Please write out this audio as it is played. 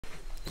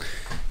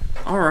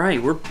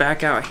Alright, we're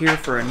back out here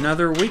for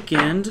another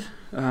weekend.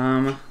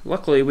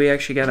 Luckily, we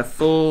actually got a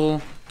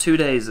full 2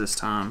 days this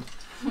time.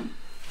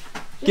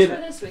 Just for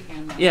this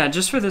weekend. Yeah,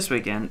 just for this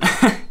weekend.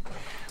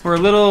 We're a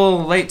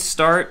little late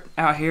start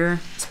out here.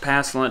 It's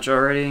past lunch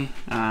already.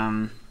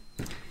 I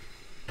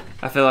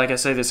feel like I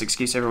say this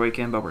excuse every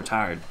weekend, but we're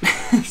tired.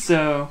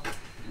 So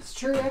It's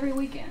true every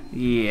weekend.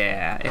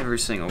 yeah, every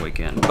single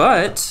weekend.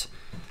 But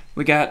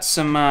we got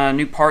some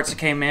new parts that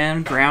came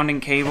in, grounding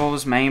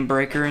cables, main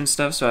breaker and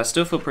stuff, so I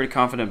still feel pretty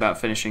confident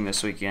about finishing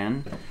this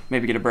weekend.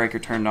 Maybe get a breaker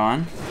turned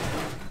on.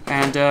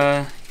 And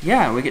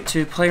yeah, we get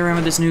to play around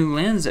with this new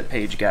lens that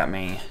Paige got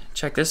me.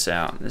 Check this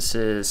out. This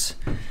is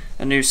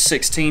a new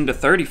 16 to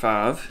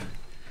 35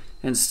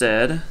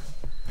 instead.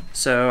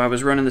 So I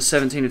was running the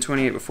 17 to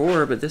 28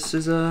 before, but this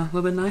is a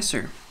little bit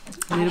nicer.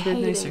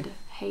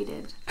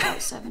 Hated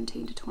about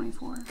 17 to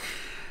 24.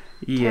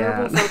 Yeah.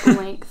 Terrible focal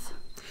length.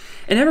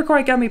 It never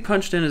quite got me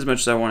punched in as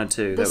much as I wanted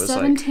to. The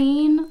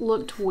 17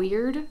 looked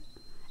weird,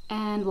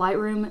 and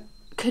Lightroom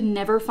could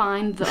never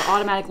find the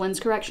automatic lens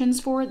corrections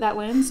for that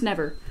lens.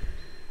 Never.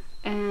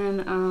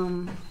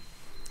 And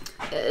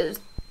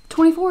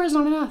 24 is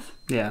not enough.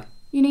 Yeah.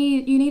 You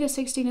need a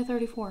 16 to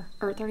 34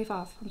 or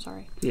 35. I'm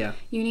sorry. Yeah.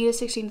 You need a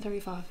 16 to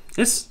 35.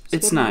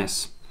 It's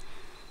nice.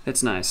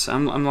 It's nice.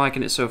 I'm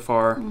liking it so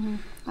far. Mm-hmm.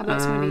 I bet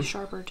it's gonna be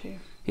sharper too.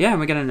 Yeah, and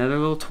we got another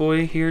little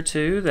toy here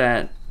too.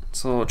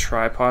 It's a little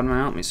tripod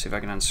mount. Let me see if I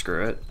can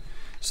unscrew it.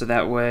 So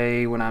that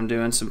way, when I'm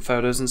doing some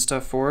photos and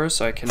stuff for us,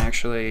 I can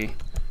actually,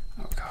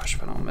 oh gosh,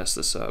 if I don't mess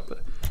this up,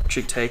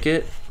 actually take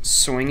it,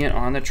 swing it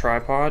on the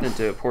tripod and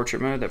do a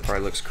portrait mode. That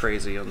probably looks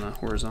crazy on the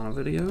horizontal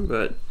video,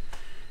 but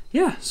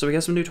yeah, so we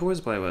got some new toys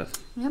to play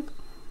with. Yep.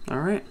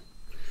 All right,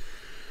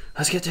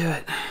 let's get to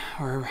it.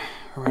 We're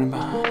running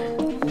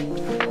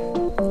behind.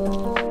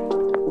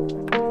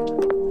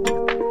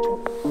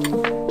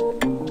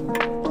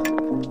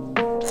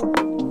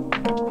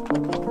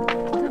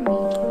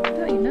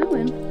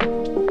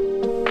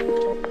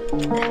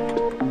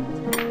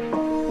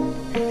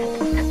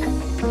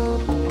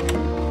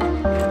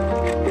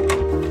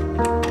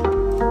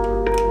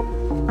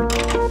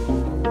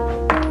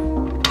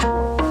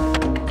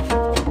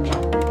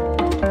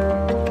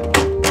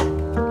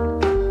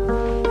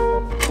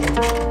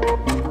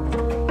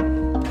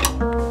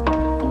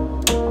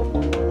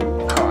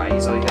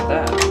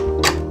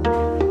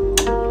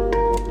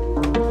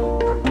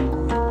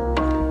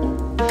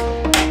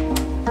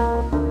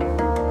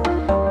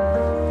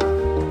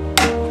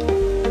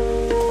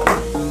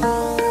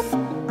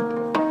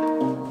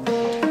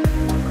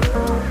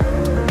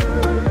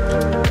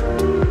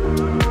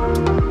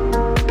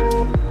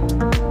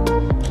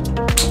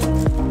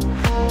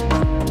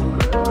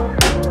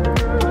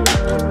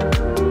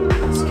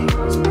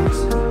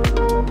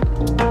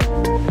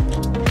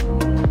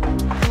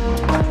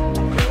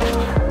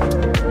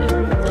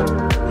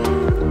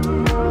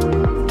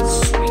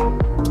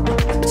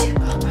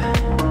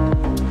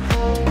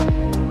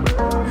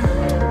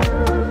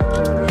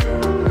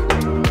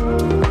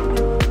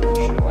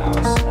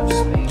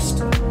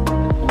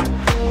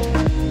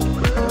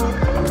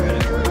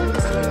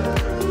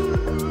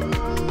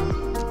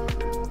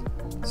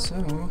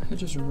 It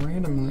just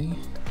randomly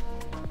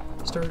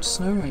started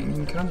snowing. You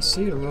can kind of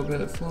see it a little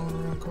bit flowing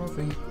around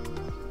Coffee.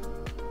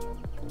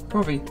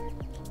 Coffee,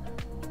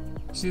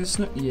 see the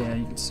snow? Yeah,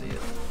 you can see it.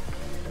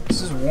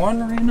 This is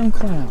one random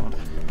cloud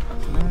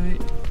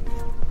right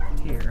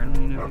here. I don't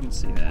even know if you can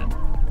see that.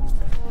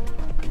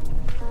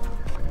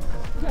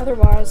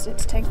 Otherwise,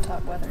 it's tank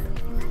top weather,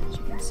 as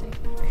you can see.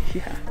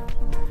 Yeah.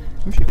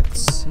 I wish you could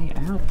see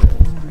out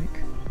though.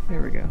 Like,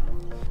 there we go.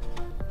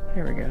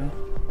 There we go.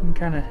 You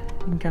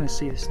can kind of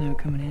see the snow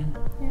coming in.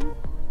 Yeah.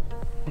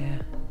 Yeah.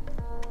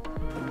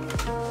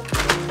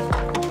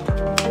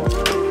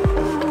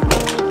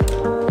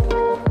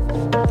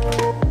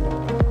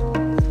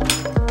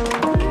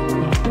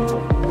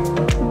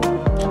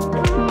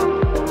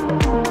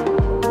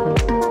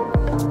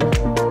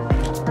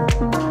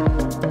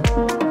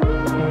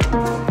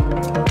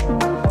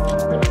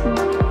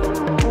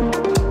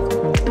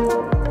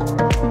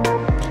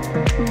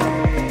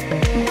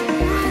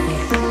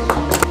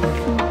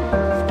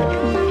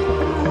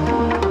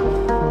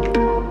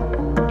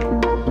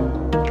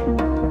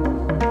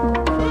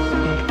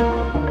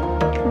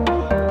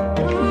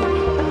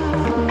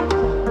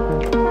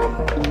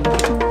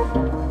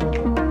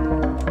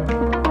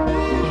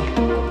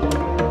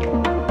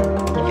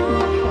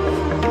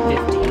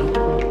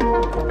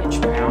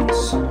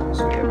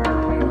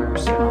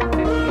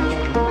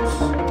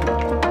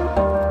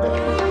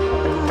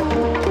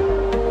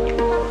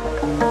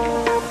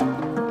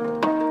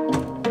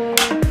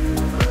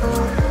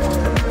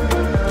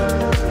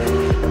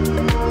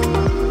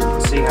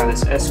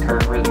 This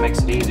S-curve really makes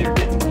it easier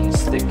getting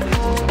these thick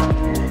cables on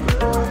here.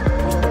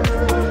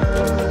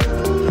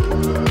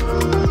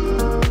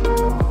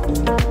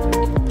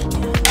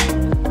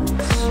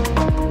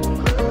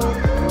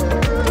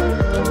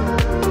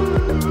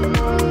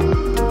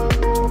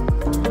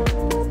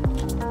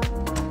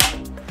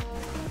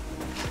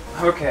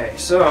 Okay,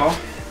 so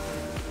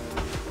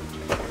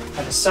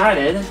I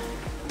decided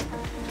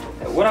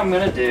that what I'm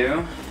gonna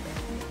do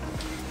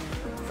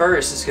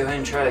first is go ahead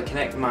and try to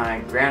connect my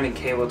grounding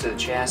cable to the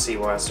chassis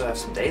while I still have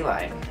some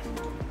daylight.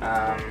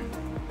 But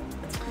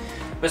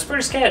it's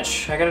pretty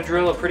sketch. I gotta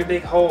drill a pretty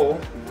big hole,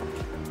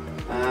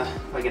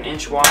 like an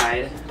inch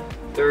wide,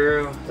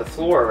 through the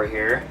floor over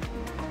here.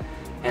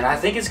 And I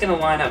think it's gonna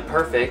line up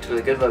perfect with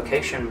a good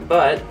location,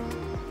 but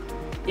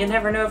you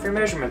never know if your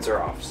measurements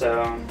are off,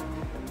 so...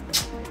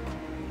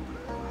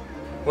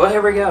 Well,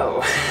 here we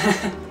go.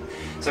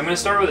 So I'm gonna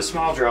start with a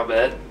small drill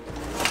bit,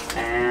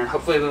 and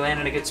hopefully we land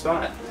in a good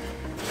spot.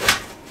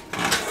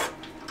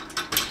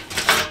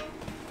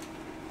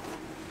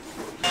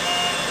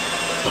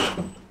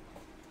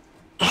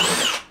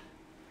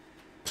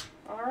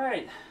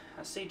 Alright,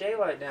 I see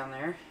daylight down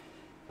there.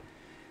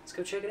 Let's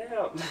go check it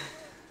out.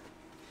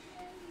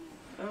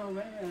 Oh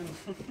man.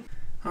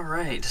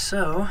 Alright,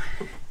 so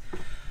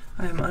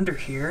I am under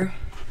here,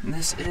 and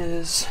this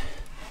is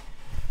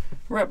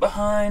right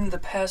behind the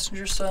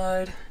passenger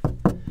side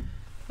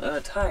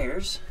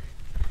tires.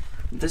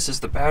 This is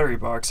the battery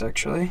box,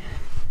 actually.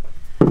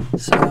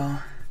 So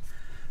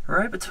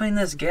right between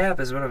this gap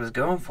is what I was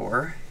going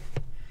for,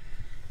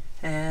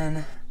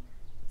 and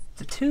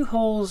the two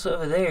holes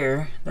over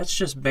there, that's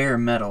just bare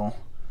metal.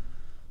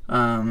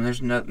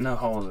 There's no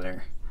holes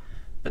there,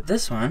 but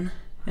this one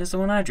is the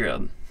one I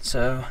drilled,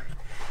 so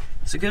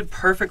it's a good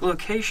perfect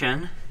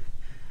location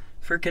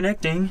for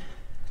connecting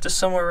to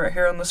somewhere right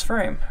here on this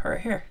frame,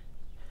 right here.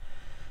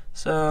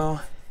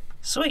 So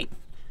sweet,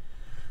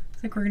 I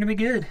think we're gonna be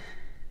good.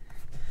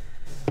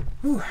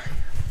 Whew.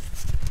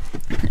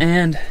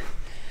 And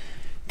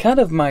kind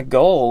of my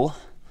goal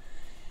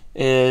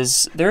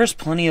is there's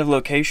plenty of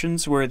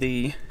locations where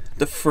the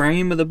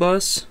frame of the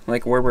bus,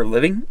 like where we're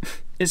living,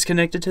 is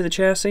connected to the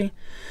chassis,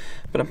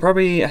 but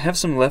I have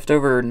some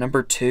leftover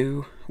number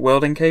 2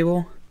 welding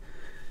cable,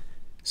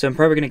 so I'm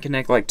probably going to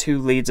connect like 2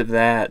 leads of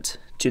that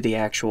to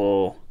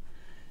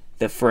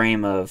the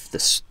frame of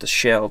the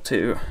shell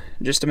too,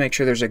 just to make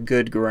sure there's a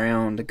good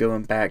ground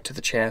going back to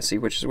the chassis,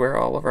 which is where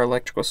all of our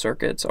electrical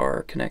circuits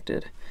are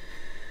connected.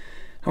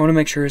 I want to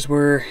make sure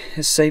we're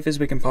as safe as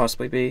we can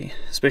possibly be,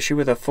 especially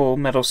with a full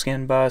metal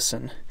skin bus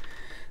and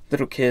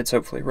little kids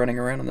hopefully running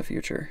around in the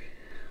future,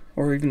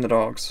 or even the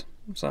dogs.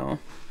 So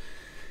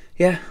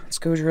yeah, let's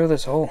go drill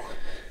this hole.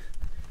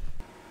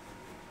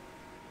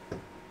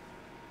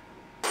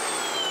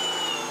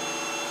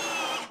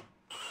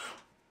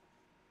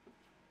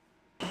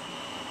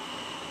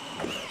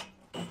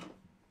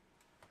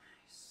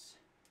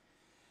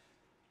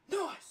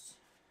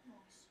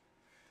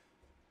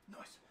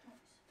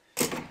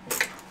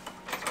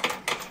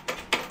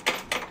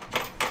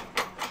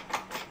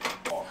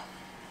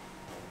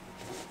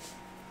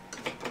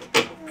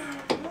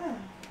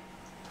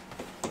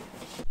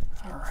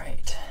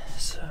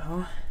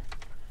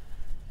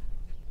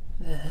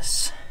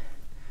 This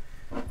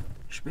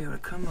should be able to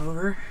come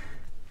over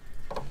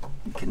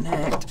and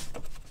connect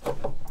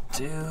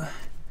to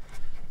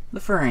the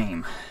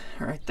frame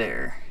right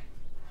there.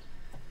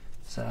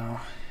 So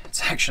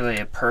it's actually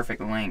a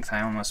perfect length.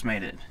 I almost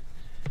made it.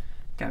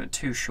 Got it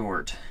too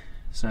short.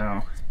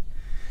 So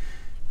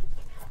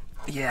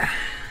yeah.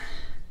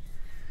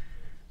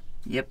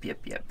 Yep.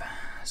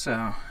 So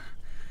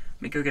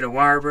let me go get a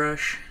wire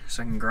brush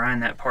so I can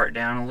grind that part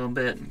down a little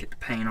bit and get the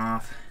paint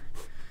off.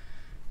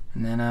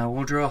 And then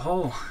we'll drill a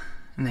hole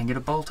and then get a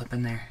bolt up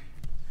in there.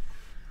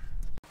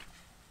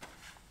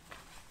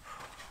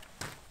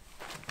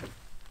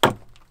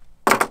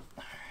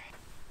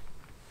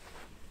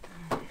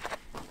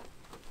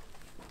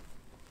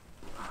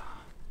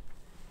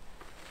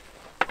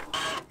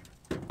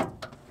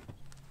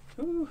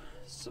 Ooh,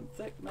 some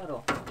thick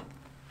metal. Alright,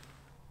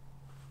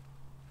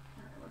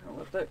 we're gonna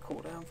let that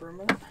cool down for a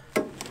minute.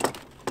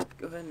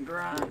 Go ahead and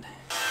grind.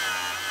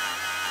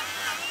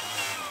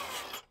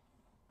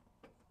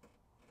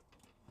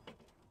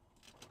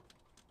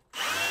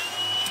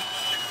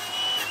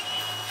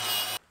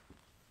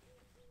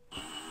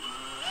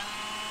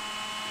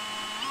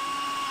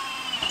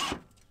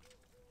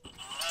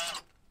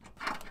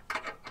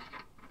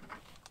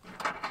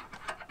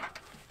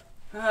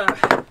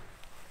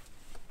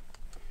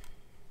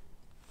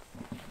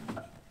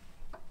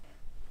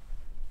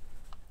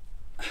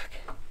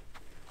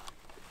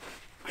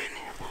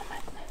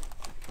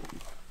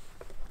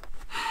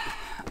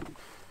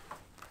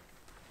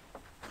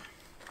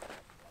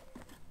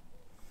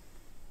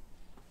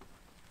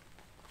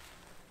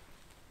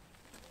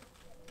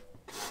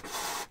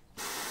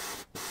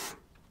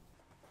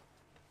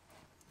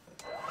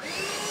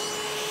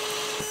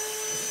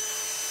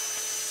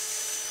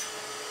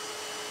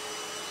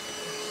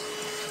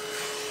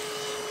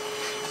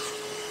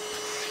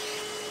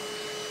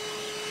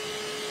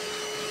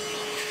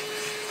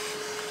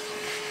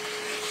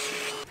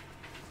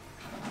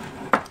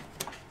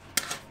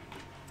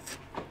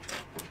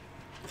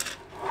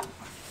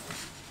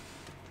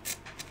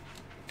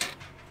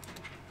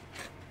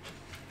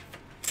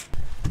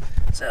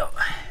 So,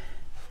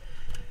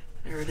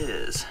 there it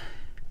is.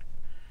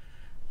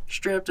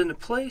 Strapped into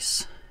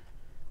place.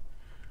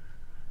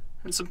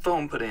 and some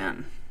foam put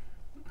in.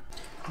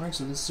 Alright,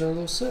 so this is our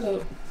little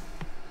setup.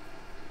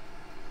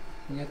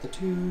 We got the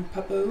two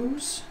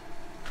puppos.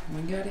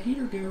 We got a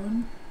heater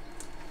going.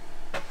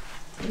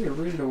 We are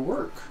ready to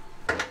work.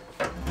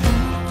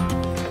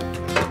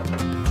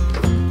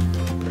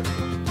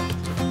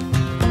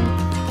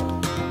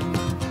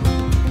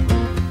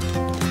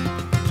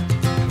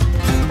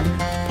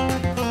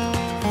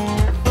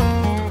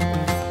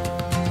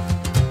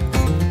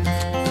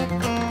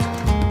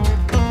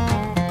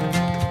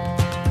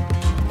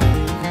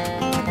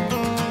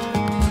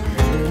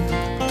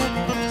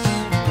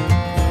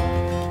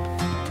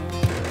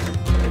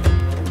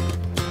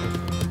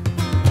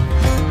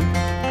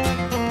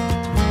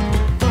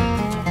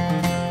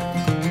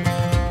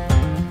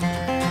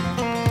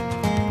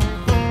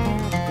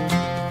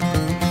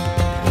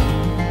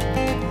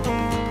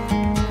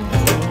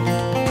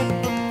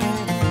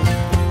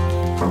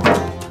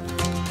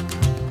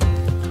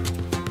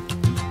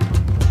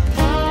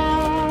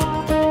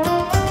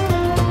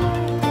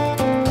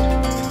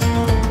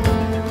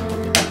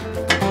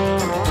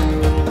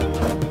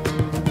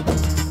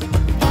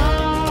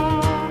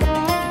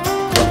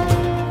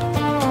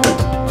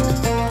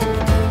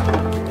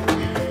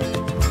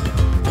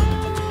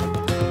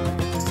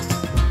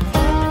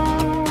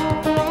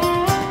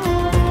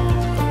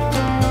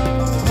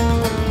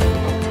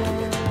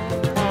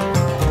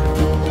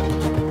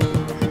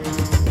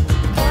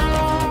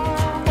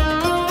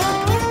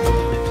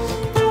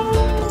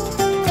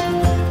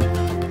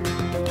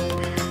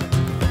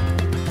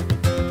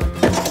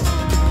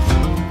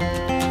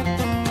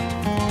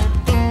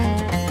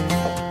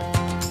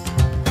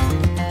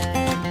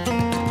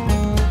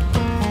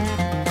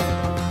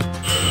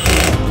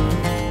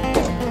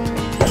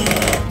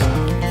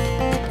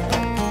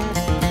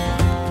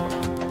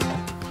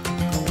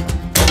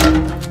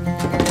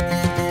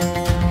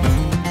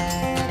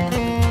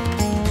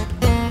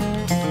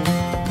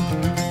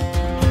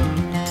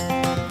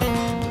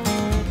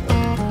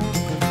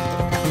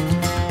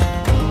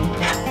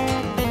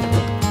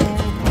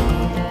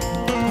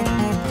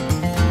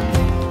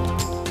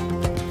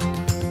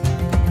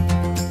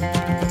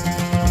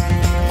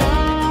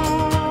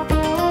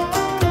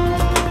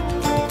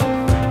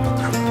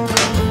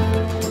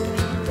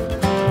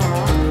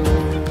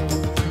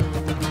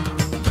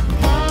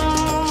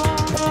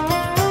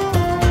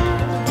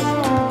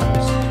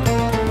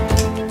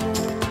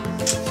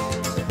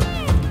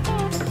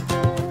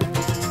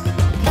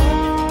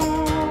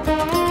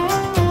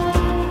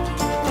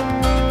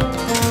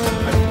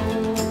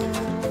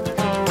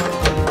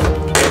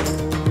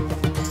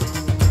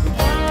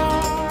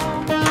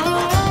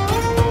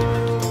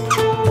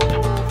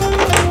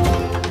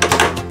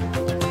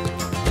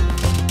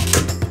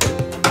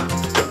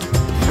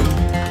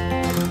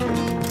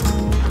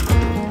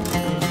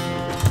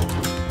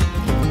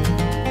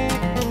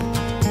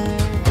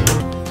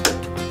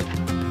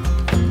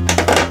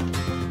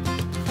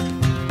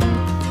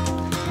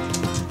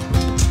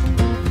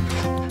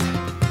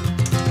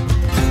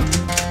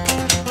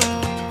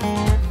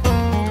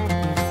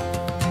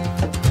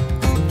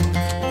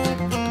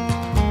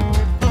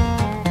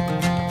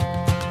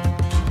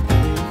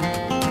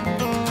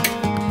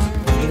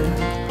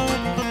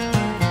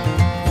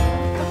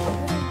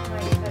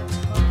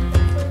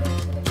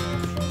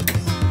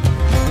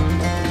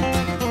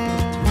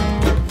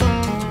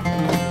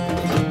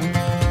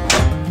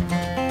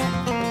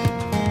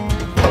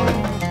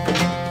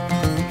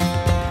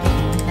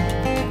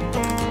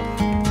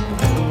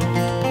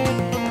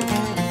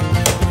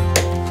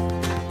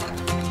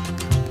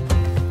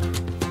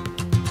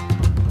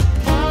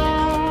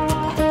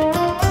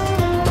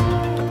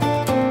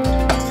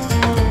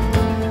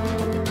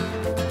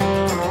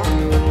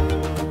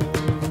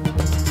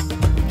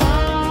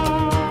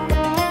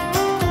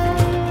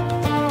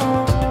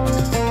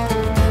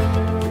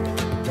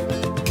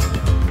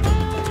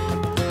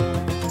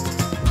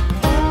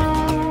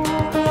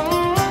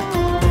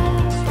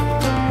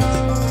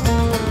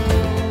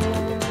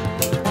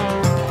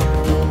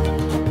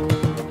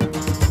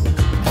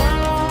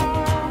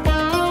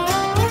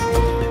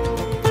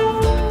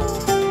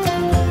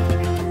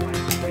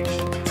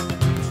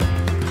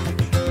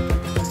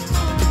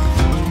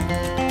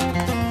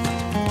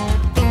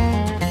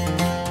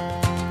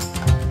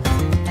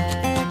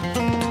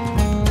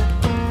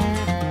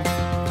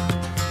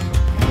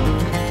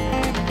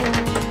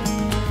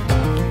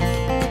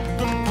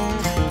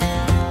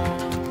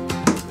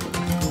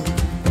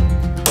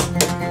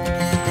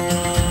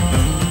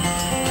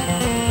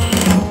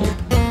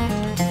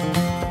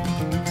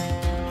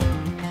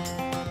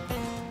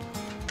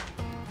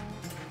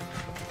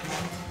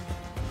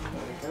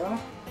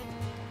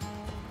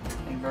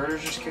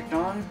 Inverters just kicked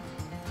on.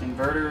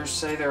 Inverters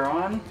say they're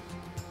on.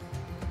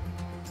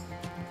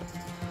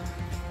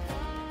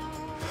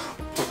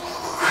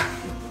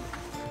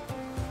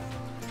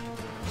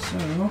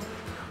 So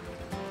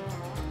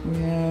we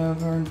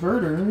have our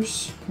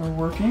inverters are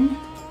working.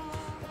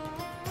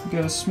 We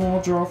got a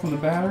small draw from the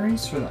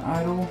batteries for the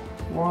idle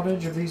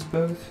wattage of these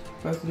both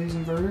of these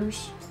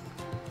inverters.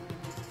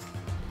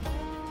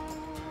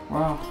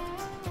 Wow.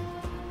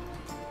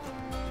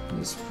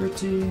 It's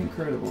pretty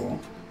incredible.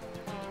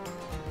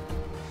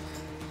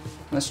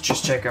 Let's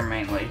just check our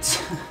main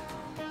leads.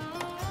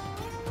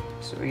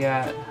 So we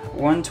got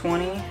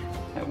 120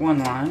 at one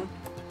line,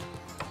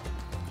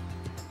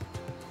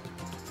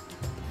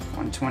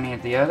 120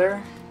 at the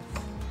other,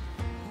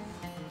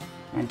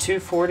 and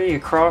 240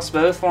 across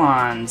both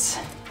lines.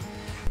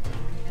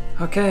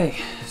 Okay,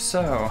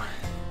 so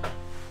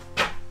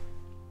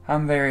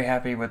I'm very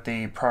happy with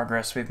the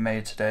progress we've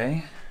made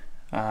today.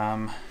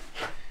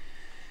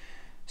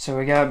 So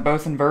we got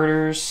both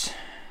inverters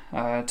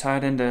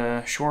tied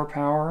into shore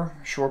power.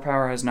 Shore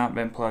power has not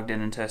been plugged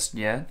in and tested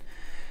yet,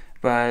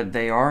 but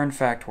they are in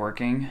fact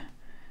working.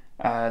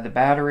 The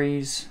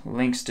batteries,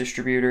 Link's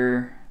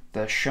distributor,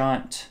 the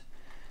shunt,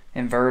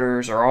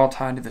 inverters are all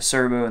tied to the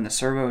servo, and the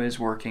servo is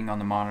working on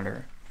the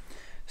monitor.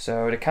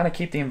 So to kind of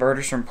keep the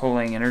inverters from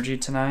pulling energy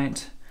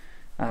tonight,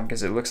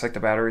 because it looks like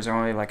the batteries are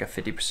only like a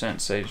 50%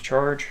 state of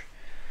charge,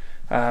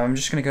 I'm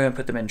just going to go ahead and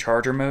put them in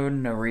charger mode.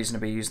 No reason to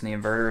be using the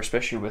inverter,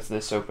 especially with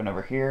this open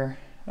over here.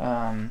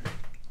 Kind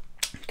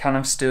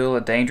of still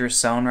a dangerous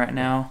zone right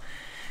now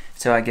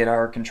until I get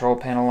our control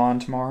panel on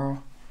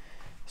tomorrow.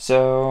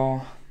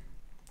 So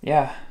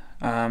yeah,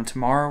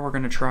 tomorrow we're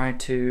going to try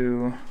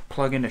to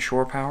plug into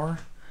shore power,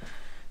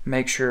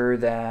 make sure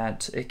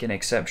that it can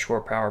accept shore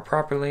power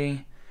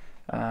properly,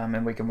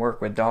 and we can work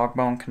with dog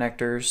bone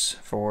connectors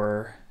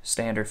for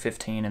standard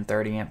 15 and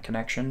 30 amp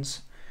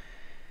connections.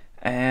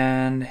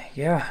 And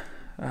yeah,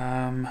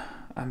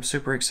 I'm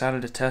super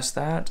excited to test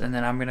that, and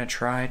then I'm going to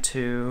try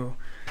to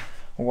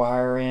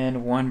wire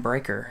in one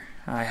breaker.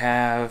 I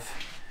have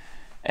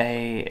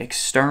a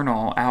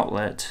external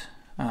outlet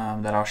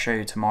that I'll show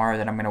you tomorrow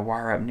that I'm going to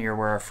wire up near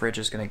where our fridge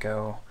is going to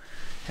go,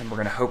 and we're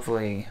going to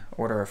hopefully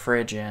order a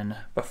fridge in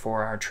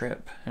before our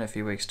trip in a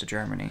few weeks to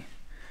Germany.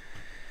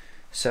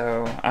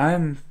 So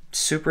I'm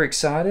super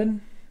excited.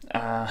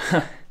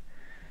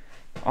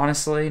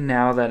 Honestly,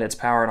 now that it's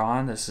powered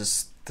on,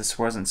 this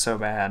wasn't so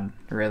bad,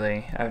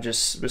 really. I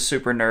just was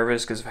super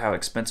nervous because of how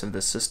expensive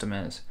this system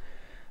is,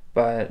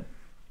 but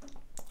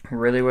it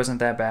really wasn't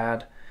that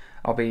bad.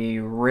 I'll be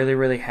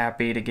really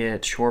happy to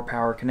get shore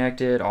power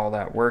connected, all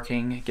that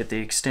working, get the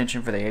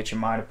extension for the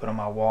HMI to put on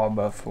my wall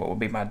above what will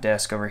be my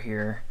desk over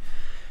here,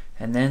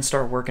 and then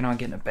start working on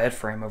getting a bed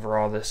frame over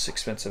all this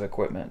expensive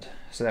equipment,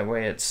 so that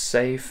way it's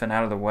safe and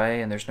out of the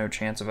way and there's no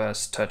chance of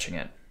us touching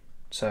it.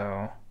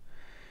 So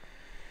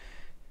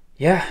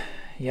yeah,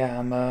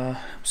 I'm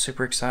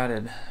super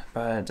excited,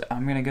 but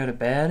I'm gonna go to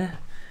bed,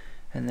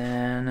 and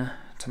then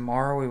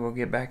tomorrow we will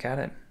get back at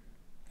it.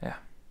 Yeah.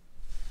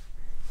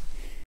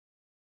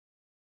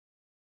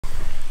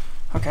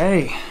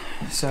 Okay,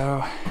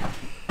 so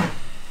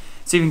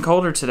it's even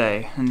colder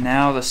today, and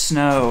now the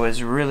snow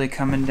is really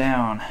coming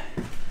down.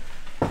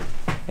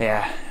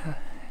 Yeah,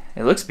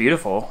 it looks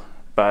beautiful,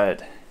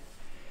 but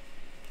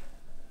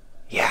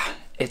yeah,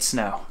 it's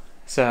snow.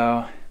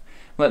 So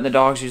letting the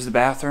dogs use the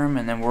bathroom,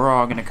 and then we're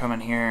all gonna come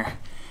in here,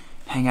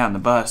 hang out in the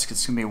bus because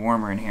it's gonna be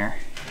warmer in here,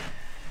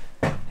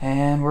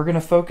 and we're gonna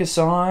focus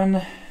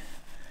on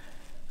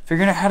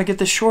figuring out how to get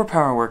this shore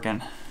power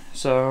working.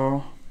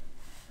 So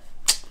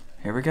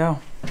here we go.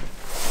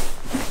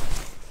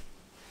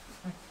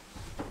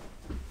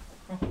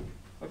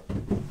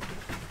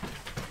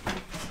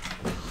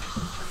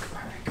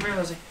 Come here,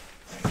 Lizzie.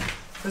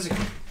 Lizzie,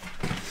 come.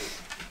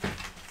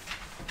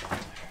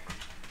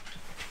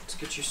 Let's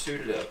get you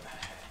suited up.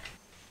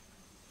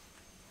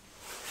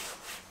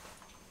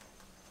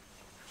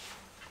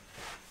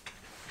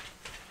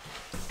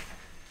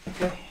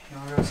 Okay, you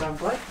wanna go outside and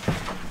play?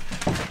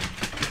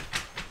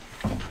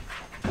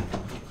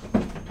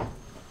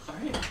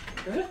 Alright,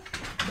 good.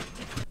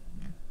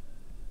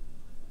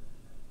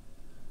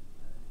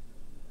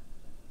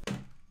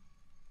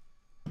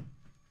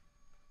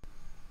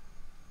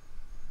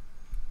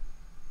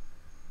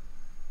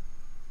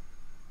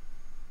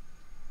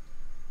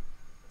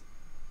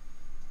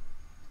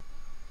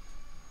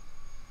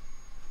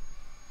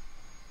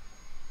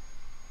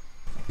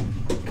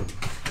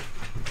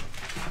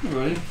 Hey,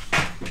 buddy.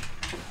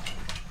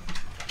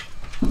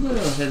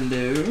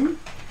 Hello.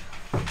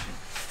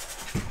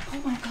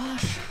 Oh my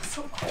gosh,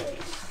 so cold.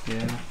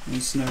 Yeah,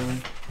 and snowy.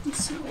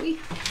 It's snowy.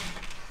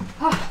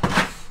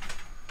 Ah.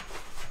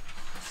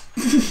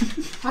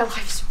 My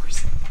life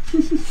source.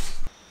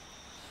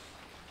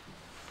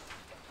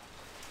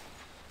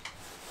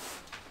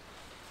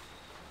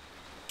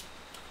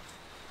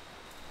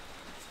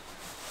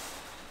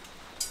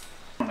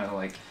 I don't know,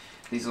 like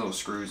these little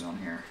screws on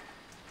here.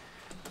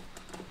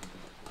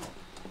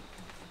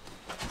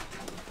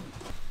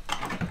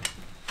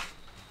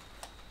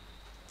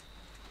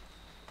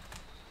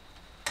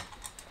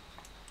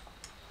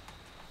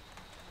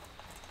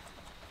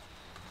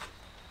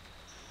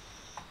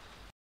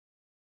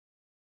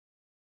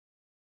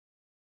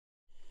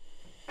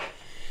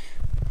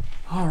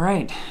 All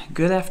right,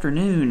 good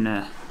afternoon.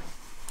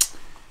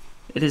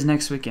 It is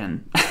next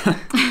weekend.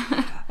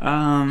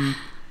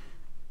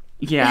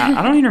 Yeah,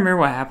 I don't even remember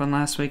what happened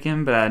last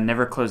weekend, but I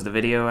never closed the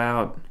video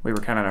out. We were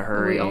kind of in a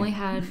hurry. We only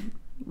had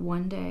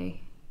one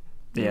day.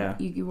 Yeah.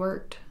 You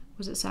worked,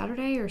 was it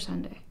Saturday or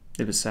Sunday?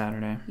 It was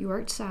Saturday. You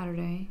worked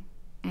Saturday,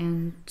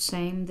 and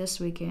same this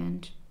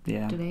weekend.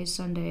 Yeah. Today's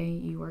Sunday,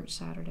 you worked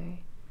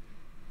Saturday.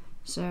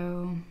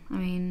 So, I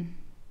mean,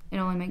 it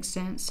only makes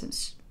sense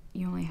since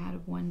you only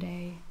had one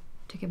day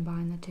to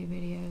combine the two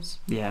videos.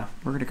 Yeah,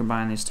 we're going to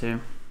combine these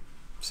two.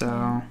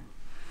 So,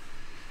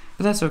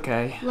 but that's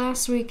okay.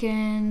 Last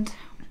weekend,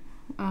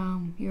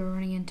 you were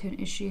running into an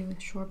issue with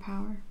shore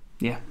power.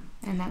 Yeah.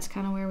 And that's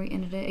kind of where we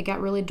ended it. It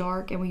got really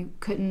dark, and we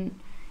couldn't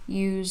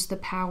use the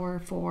power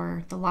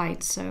for the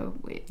lights, so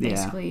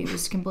basically it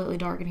was completely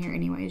dark in here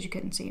anyways. You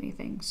couldn't see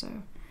anything, so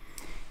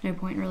no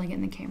point in really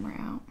getting the camera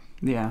out.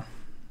 Yeah.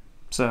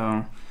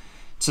 So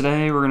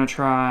today we're going to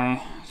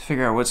try to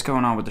figure out what's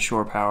going on with the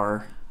shore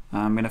power.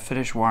 I'm going to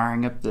finish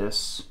wiring up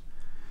this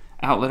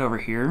outlet over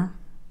here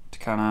to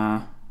kind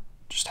of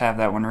just have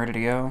that one ready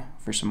to go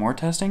for some more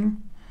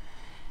testing.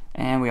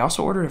 And we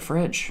also ordered a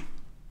fridge.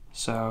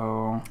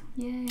 So,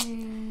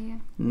 yay.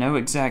 No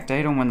exact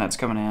date on when that's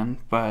coming in,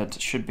 but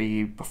it should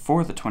be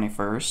before the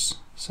 21st.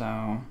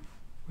 So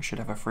we should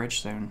have a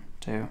fridge soon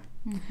too.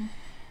 Mm-hmm.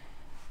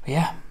 But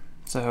yeah,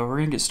 so we're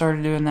going to get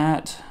started doing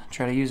that.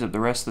 Try to use up the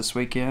rest this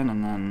weekend,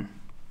 and then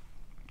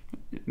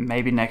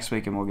maybe next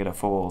weekend we'll get a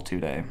full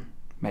 2-day.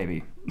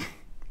 Maybe.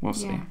 We'll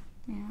see.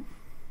 Yeah.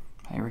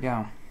 Here we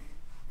go.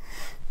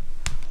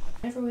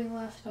 Whenever we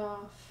left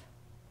off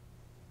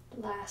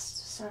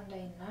last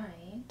Sunday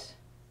night,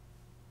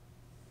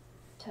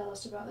 tell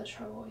us about the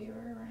trouble you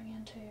were running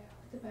into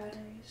with the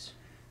batteries.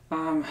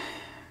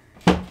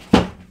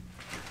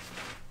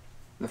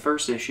 The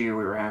first issue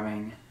we were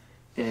having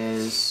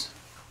is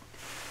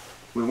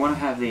we want to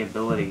have the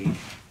ability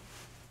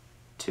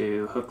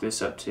to hook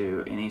this up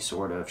to any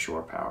sort of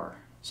shore power.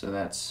 So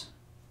that's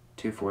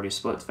 240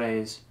 split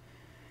phase,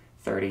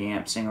 30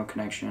 amp single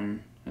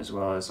connection, as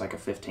well as like a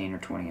 15 or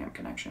 20 amp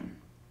connection.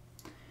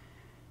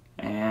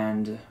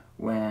 And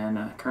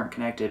when Current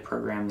Connected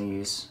programmed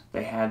these,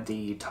 they had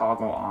the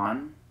toggle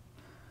on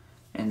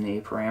in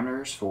the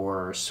parameters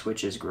for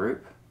switches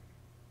group,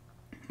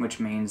 which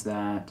means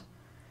that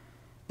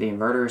the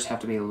inverters have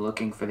to be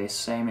looking for the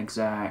same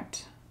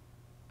exact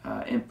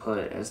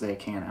input as they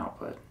can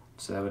output.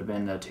 So that would have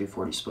been the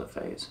 240 split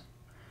phase.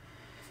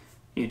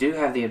 You do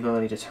have the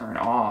ability to turn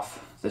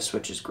off the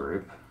switches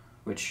group,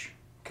 which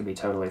could be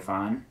totally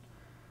fine.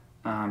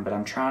 But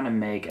I'm trying to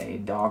make a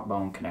dog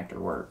bone connector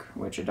work,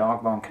 which a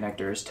dog bone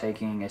connector is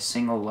taking a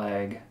single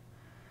leg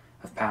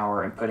of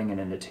power and putting it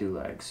into two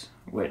legs,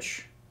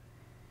 which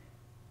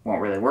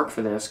won't really work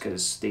for this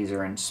because these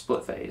are in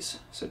split phase.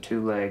 So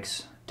two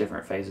legs,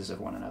 different phases of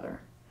one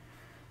another.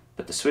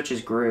 But the switch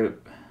as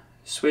group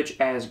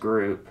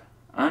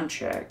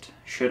unchecked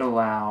should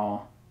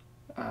allow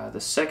the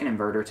second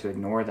inverter to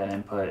ignore that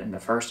input and the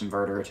first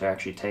inverter to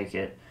actually take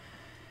it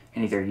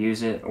and either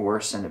use it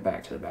or send it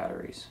back to the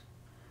batteries.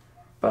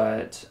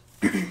 But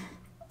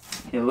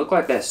it looked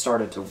like that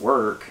started to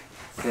work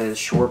because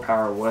shore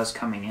power was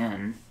coming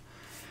in.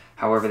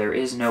 However, there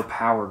is no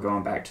power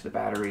going back to the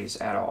batteries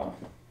at all.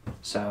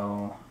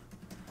 So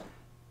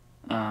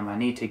I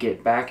need to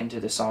get back into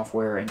the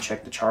software and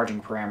check the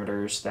charging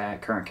parameters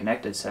that Current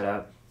Connected set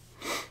up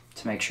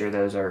to make sure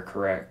those are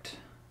correct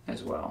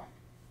as well.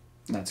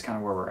 And that's kind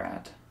of where we're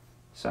at.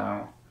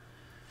 So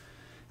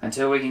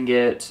until we can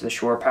get the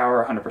shore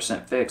power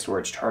 100% fixed where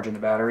it's charging the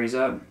batteries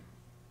up,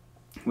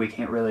 we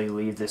can't really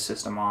leave this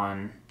system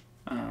on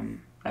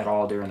at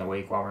all during the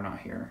week while we're not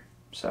here.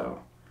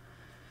 So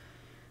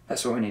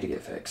that's what we need to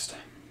get fixed.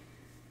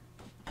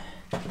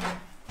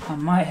 I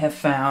might have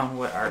found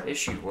what our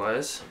issue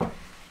was.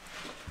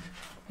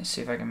 Let's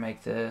see if I can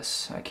make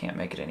this. I can't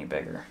make it any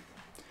bigger.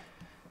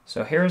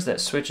 So here's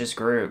that switches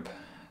group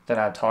that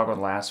I toggled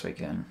last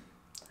weekend.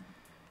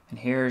 And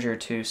here's your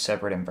two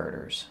separate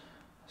inverters.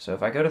 So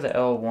if I go to the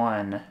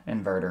L1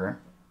 inverter,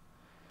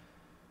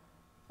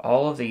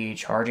 all of the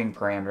charging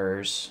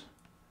parameters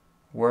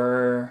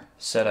were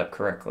set up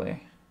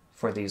correctly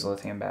for these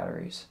lithium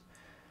batteries.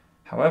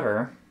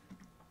 However,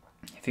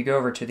 if you go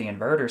over to the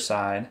inverter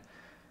side,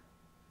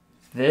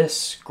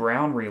 this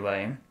ground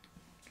relay,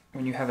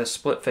 when you have a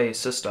split phase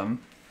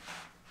system,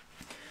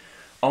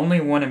 only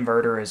one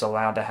inverter is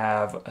allowed to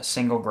have a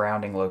single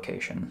grounding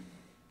location.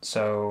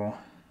 So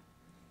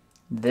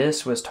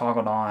this was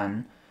toggled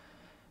on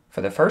for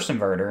the first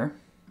inverter.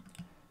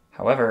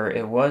 However,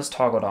 it was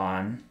toggled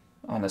on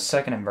the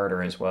second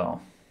inverter as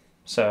well.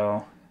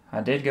 So I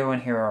did go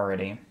in here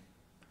already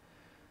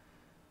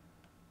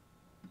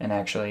and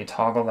actually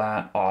toggle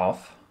that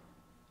off.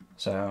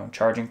 So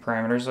charging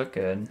parameters look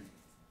good.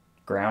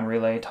 Ground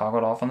relay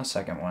toggled off on the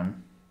second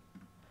one.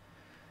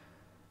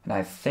 And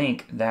I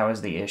think that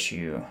was the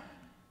issue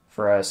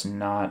for us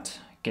not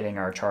getting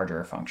our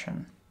charger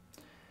function.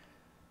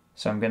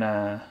 So I'm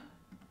gonna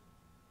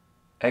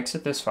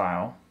exit this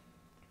file,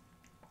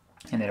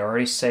 and it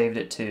already saved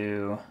it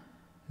to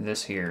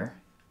this here,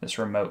 this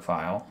remote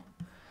file.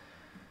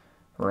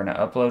 We're gonna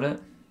upload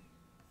it.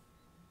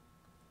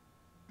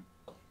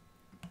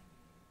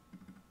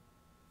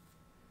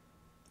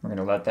 We're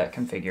gonna let that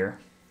configure.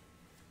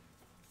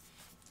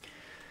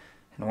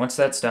 And once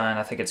that's done,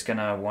 I think it's going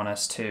to want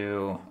us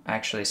to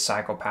actually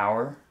cycle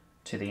power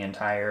to the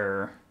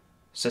entire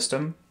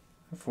system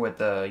with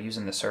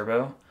using the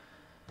servo.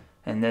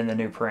 And then the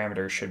new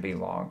parameters should be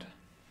logged.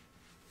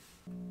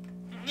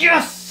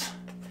 Yes!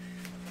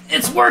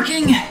 It's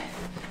working!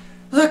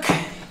 Look!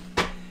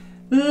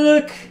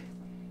 Look!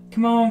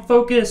 Come on,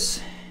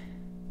 focus!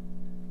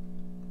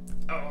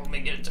 Oh, let me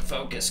get it to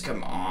focus.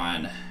 Come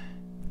on.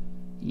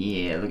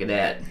 Yeah, look at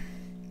that.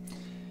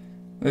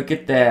 Look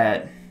at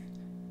that.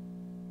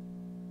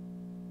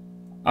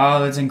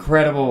 Oh, that's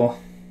incredible.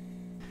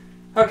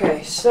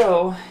 Okay,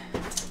 so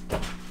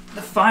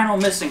the final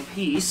missing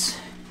piece,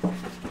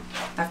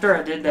 after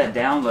I did that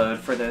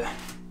download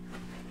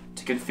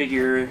to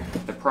configure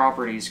the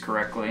properties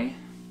correctly,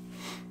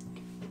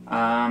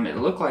 it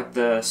looked like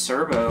the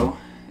servo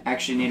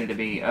actually needed to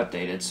be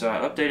updated. So I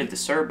updated the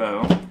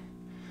servo,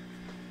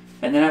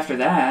 and then after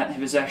that, it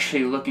was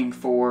actually looking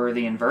for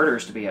the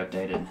inverters to be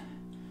updated.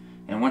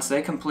 And once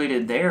they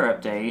completed their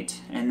update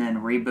and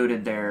then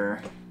rebooted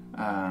their,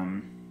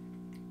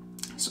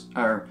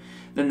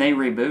 then they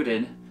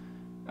rebooted,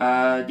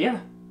 yeah,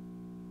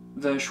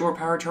 the shore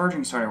power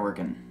charging started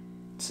working.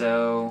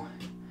 So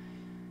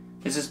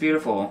this is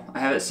beautiful. I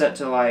have it set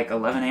to like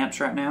 11 amps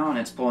right now, and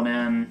it's pulling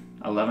in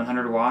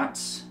 1100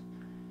 watts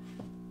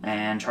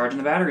and charging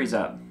the batteries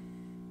up.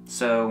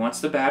 So once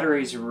the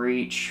batteries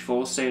reach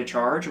full state of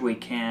charge, we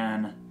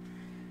can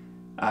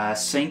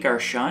sync our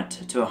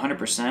shunt to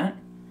 100%,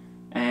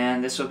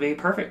 and this will be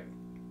perfect.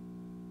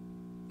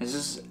 This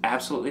is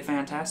absolutely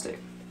fantastic.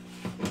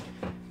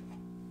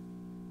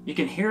 You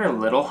can hear a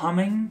little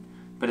humming,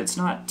 but it's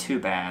not too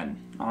bad,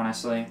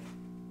 honestly.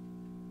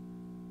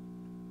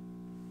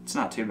 It's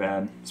not too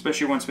bad,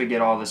 especially once we get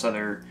all this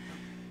other,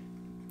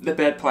 the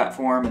bed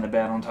platform and the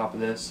bed on top of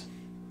this.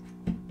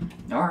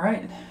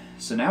 Alright,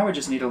 so now we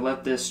just need to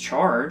let this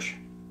charge,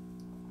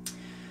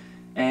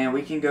 and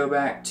we can go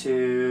back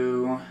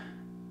to,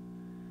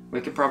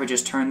 we could probably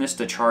just turn this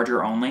to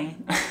charger only.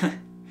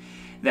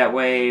 That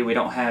way we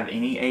don't have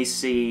any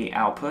AC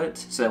output,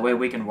 so that way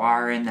we can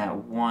wire in that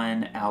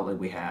one outlet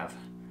we have.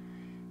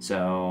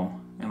 So,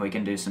 and we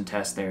can do some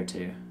tests there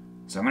too.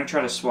 So I'm going to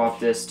try to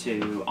swap this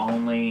to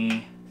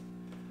only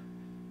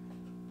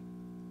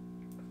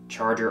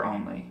charger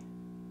only.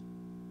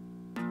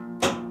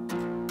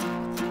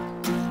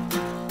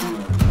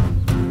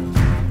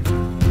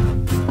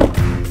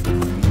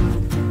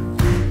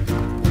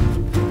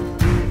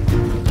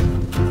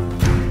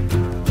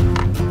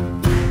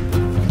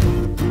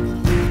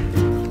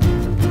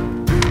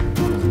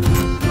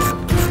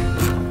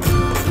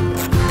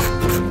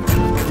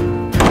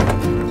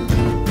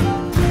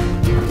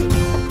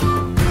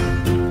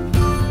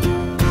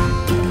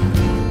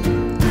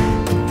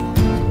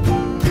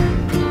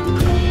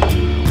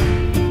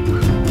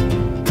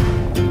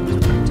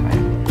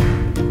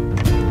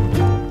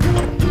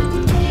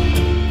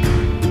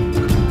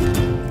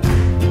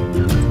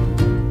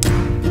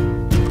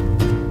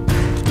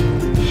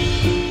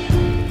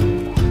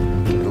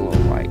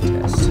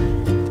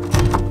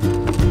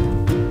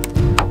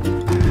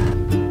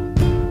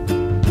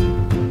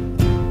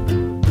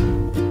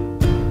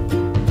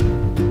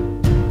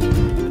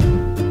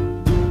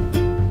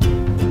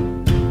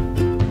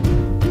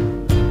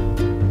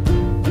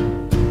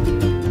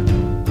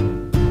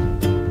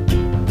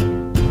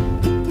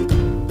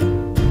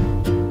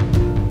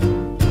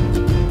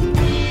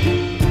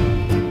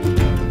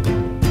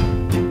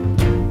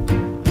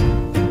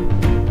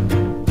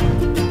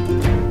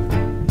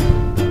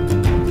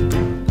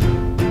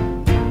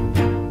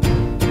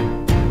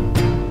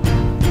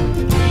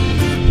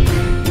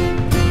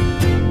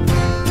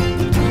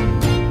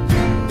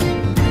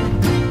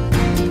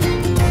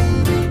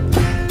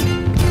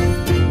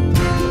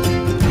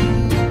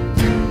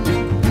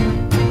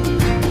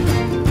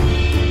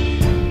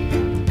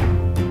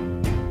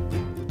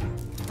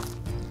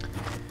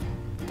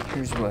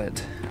 Here's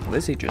what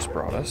Lizzie just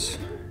brought us.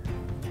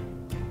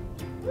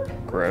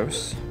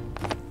 Gross.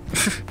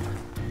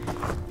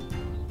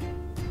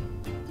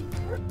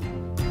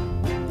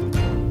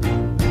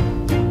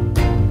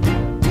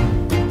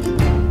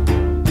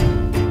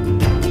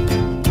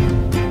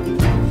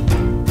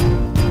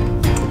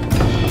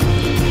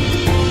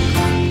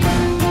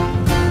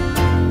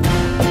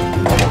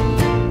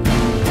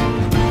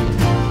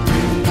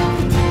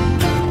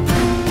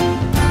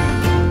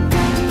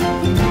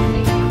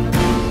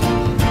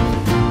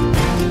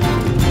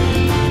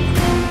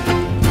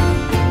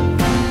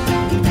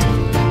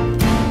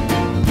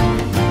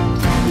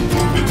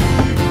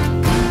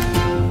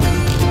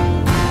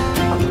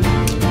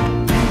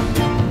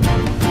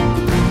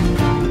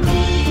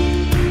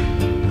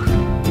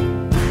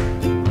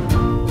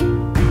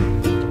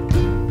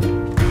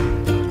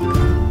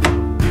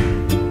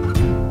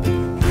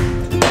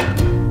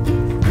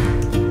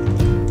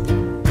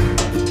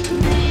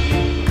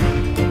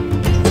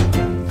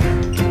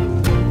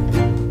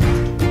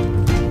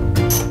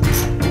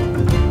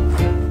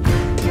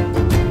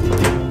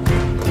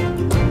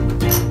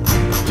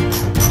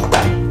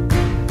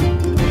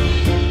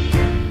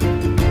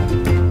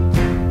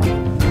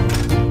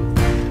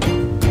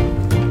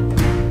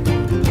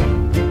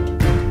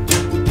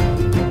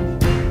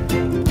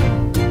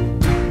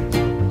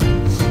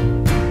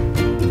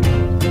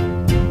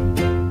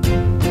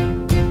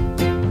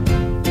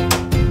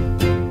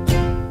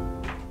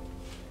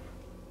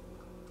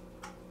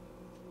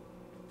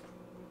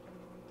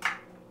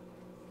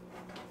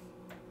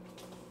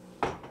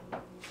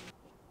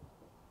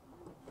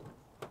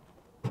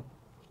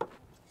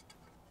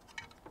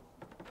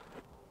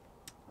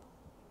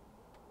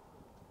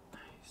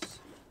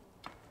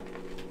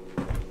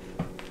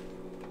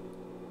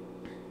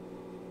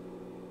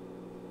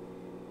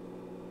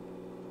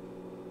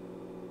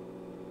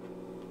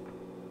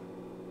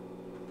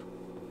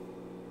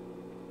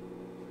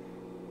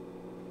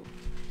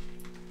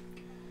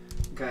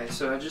 Okay,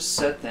 so I just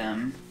set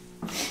them.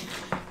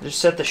 I just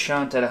set the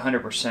shunt at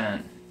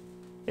 100%.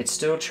 It's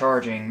still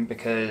charging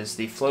because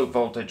the float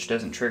voltage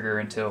doesn't trigger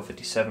until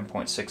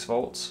 57.6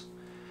 volts.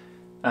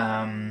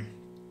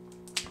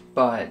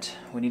 But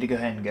we need to go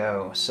ahead and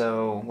go.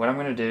 So what I'm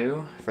going to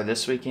do for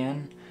this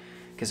weekend,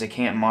 because I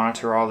can't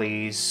monitor all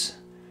these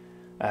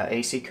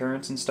AC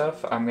currents and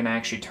stuff, I'm going to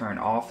actually turn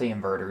off the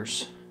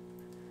inverters,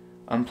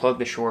 unplug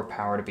the shore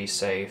power to be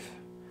safe,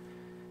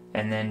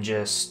 and then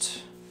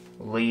just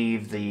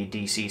leave the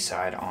DC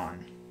side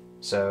on.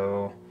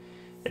 So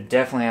it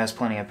definitely has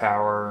plenty of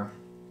power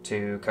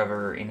to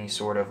cover any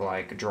sort of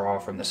like draw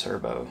from the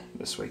servo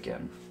this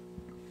weekend.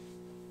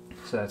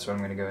 So that's what I'm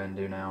going to go ahead and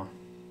do now.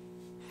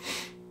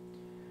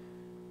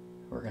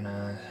 We're going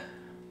to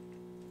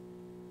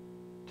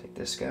take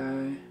this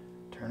guy,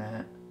 turn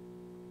it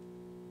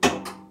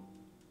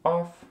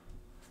off.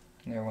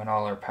 And there went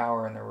all our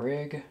power in the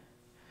rig.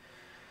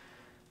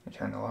 We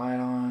turn the light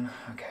on.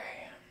 Okay.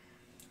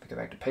 We go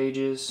back to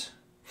pages.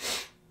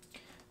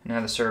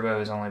 Now the servo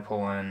is only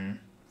pulling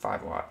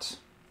 5 watts.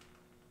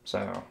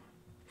 So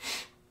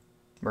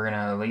we're going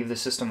to leave the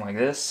system like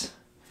this.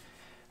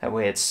 That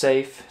way it's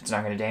safe. It's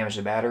not going to damage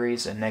the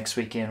batteries. And next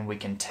weekend we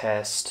can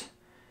test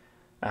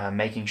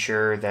making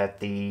sure that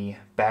the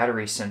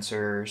battery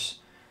sensors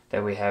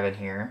that we have in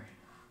here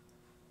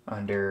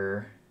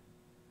under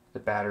the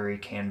battery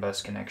CAN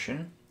bus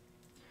connection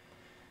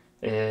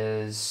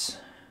is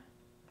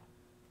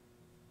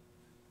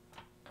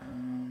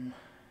where'd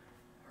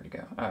it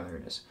go? Oh, there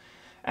it is.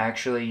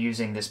 Actually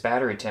using this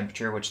battery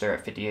temperature, which they're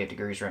at 58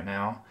 degrees right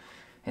now,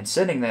 and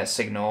sending that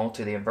signal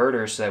to the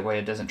inverter so that way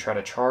it doesn't try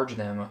to charge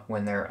them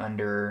when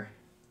they're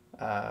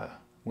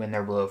when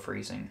they're below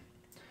freezing.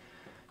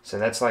 So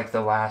that's like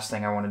the last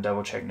thing I want to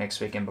double check next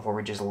weekend before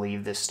we just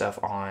leave this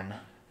stuff on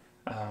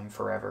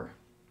forever.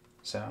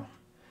 So,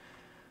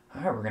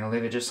 alright, we're going to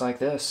leave it just like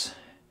this.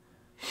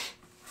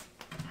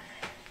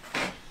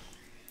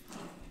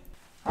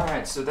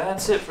 Alright, so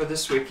that's it for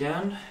this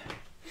weekend.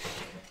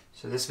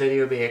 So this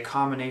video will be a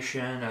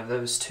combination of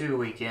those 2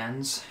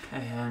 weekends,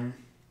 and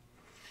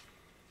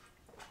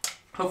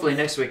hopefully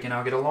next weekend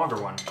I'll get a longer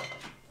one.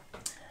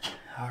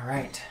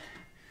 Alright,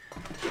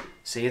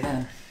 see you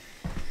then.